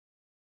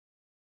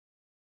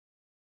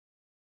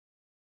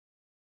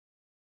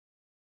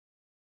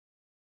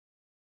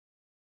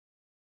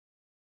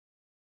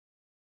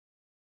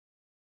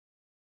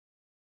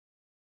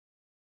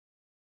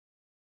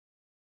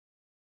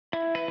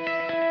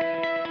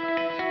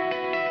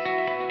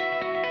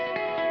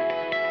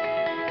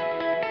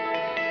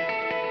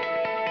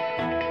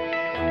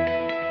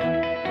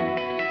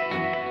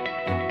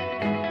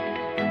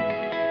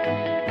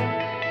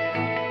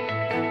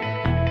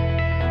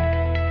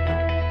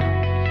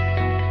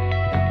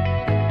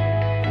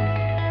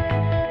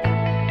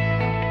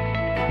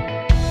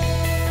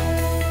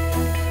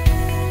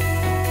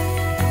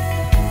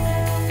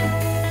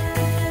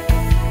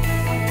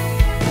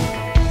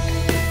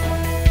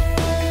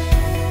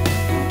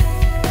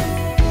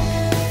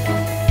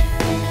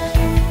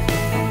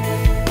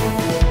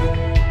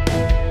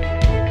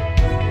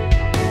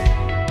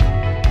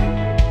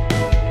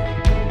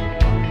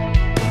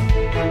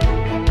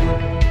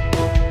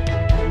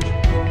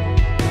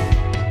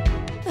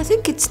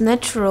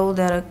natural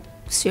that a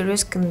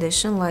serious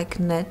condition like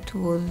NET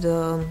would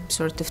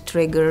sort of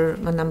trigger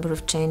a number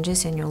of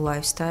changes in your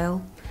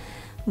lifestyle.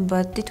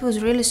 But it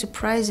was really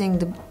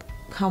surprising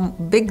how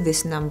big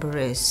this number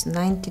is.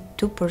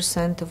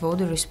 92% of all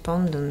the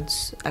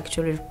respondents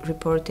actually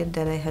reported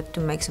that they had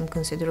to make some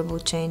considerable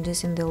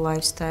changes in their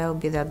lifestyle,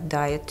 be that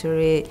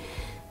dietary,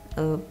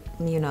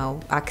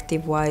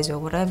 active-wise or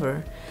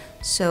whatever.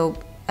 So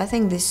I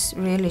think this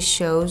really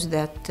shows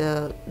that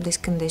this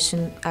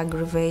condition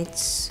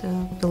aggravates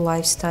the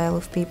lifestyle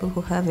of people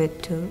who have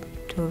it to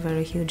a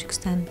very huge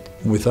extent.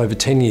 With over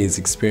 10 years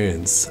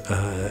experience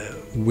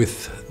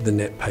with the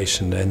NET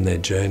patient and their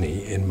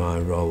journey in my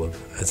role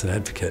as an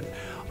advocate,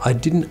 I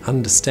didn't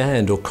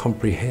understand or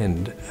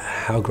comprehend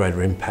how great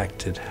an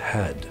impact it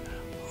had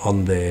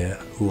on their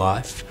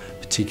life,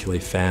 particularly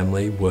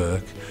family,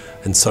 work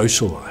and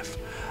social life.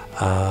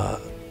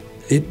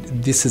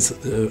 This is,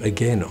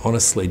 again,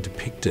 honestly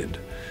depicted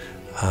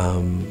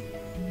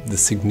the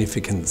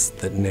significance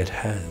that NET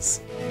has.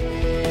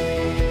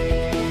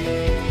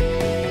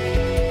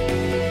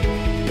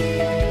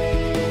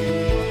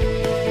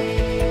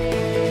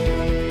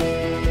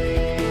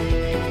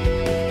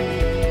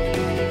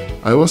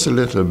 I was a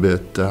little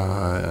bit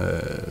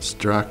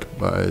struck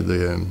by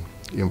the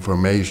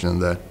information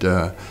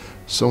that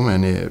so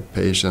many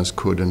patients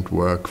couldn't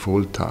work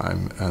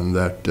full-time, and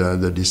that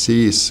the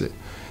disease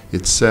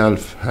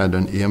itself had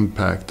an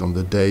impact on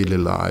the daily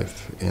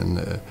life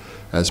in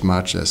as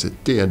much as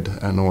it did,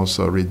 and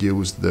also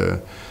reduced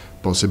the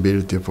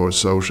possibility for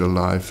social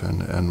life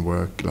and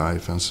work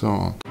life and so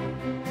on.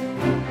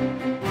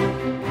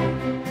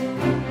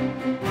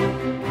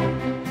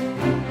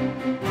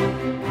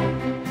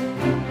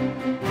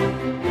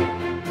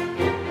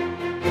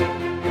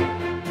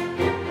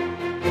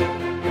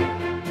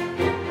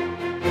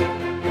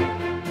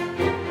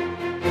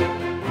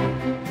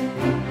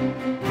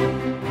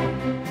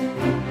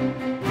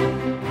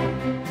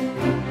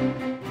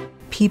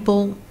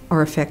 People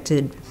are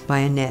affected by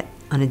a NET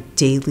on a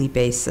daily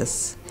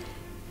basis.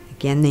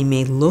 Again, they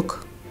may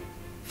look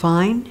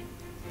fine,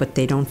 but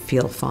they don't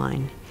feel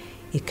fine.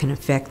 It can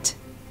affect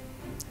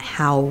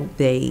how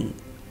they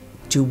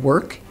do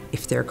work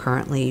if they're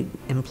currently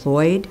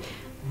employed.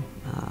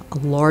 A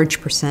large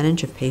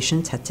percentage of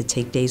patients had to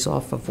take days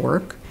off of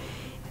work.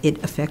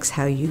 It affects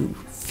how you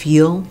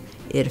feel.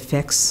 It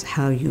affects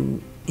how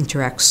you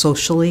interact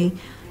socially.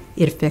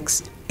 It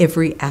affects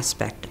every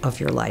aspect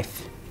of your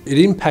life. It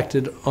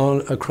impacted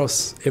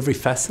across every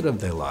facet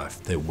of their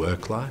life, their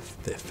work life,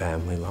 their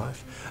family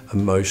life,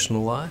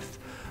 emotional life,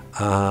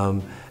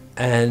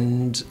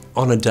 and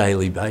on a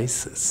daily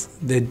basis.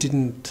 There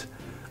didn't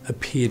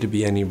appear to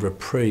be any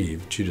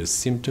reprieve due to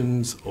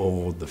symptoms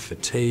or the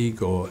fatigue,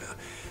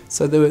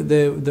 so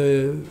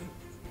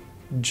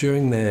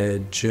during their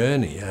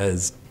journey,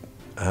 as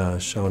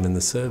shown in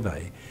the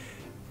survey,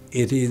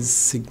 it is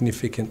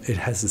significant. It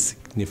has a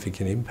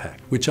significant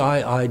impact, which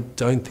I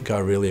don't think I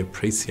really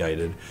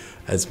appreciated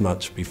as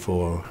much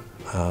before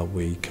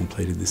we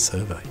completed this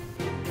survey.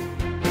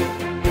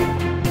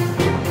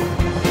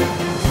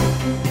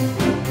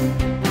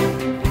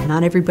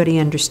 Not everybody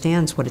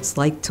understands what it's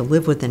like to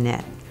live with a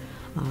NET,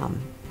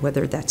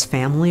 whether that's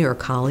family or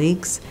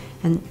colleagues,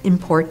 and in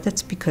part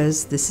that's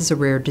because this is a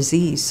rare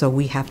disease, so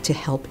we have to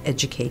help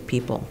educate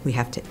people. We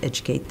have to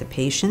educate the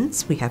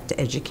patients, we have to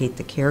educate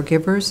the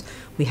caregivers,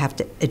 we have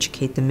to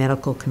educate the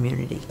medical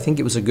community. I think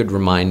it was a good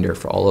reminder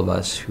for all of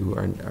us who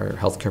are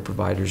healthcare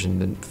providers in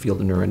the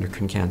field of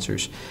neuroendocrine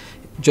cancers,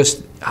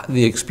 just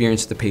the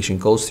experience the patient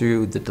goes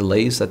through, the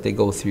delays that they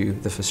go through,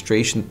 the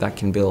frustration that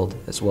can build,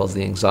 as well as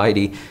the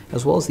anxiety,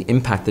 as well as the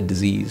impact the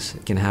disease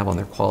can have on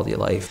their quality of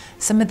life.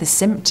 Some of the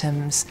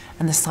symptoms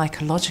and the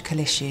psychological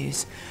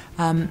issues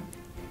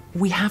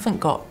we haven't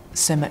got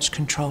so much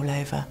control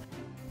over.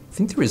 I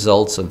think the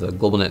results of the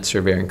Global NET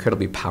survey are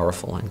incredibly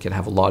powerful and can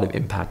have a lot of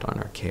impact on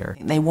our care.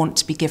 They want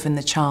to be given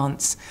the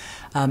chance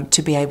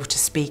to be able to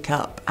speak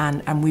up,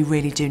 and we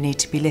really do need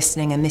to be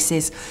listening. And this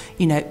is,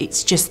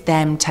 it's just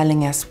them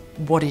telling us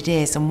what it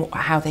is and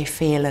how they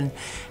feel, and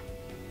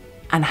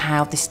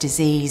how this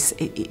disease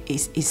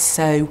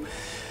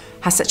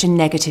has such a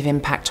negative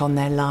impact on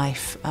their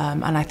life.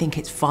 And I think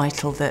it's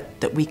vital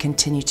that we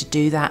continue to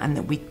do that, and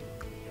that we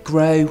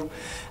grow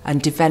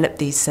and develop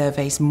these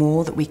surveys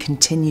more, that we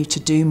continue to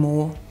do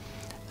more,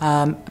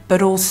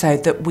 but also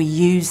that we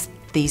use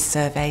these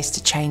surveys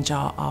to change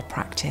our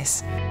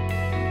practice.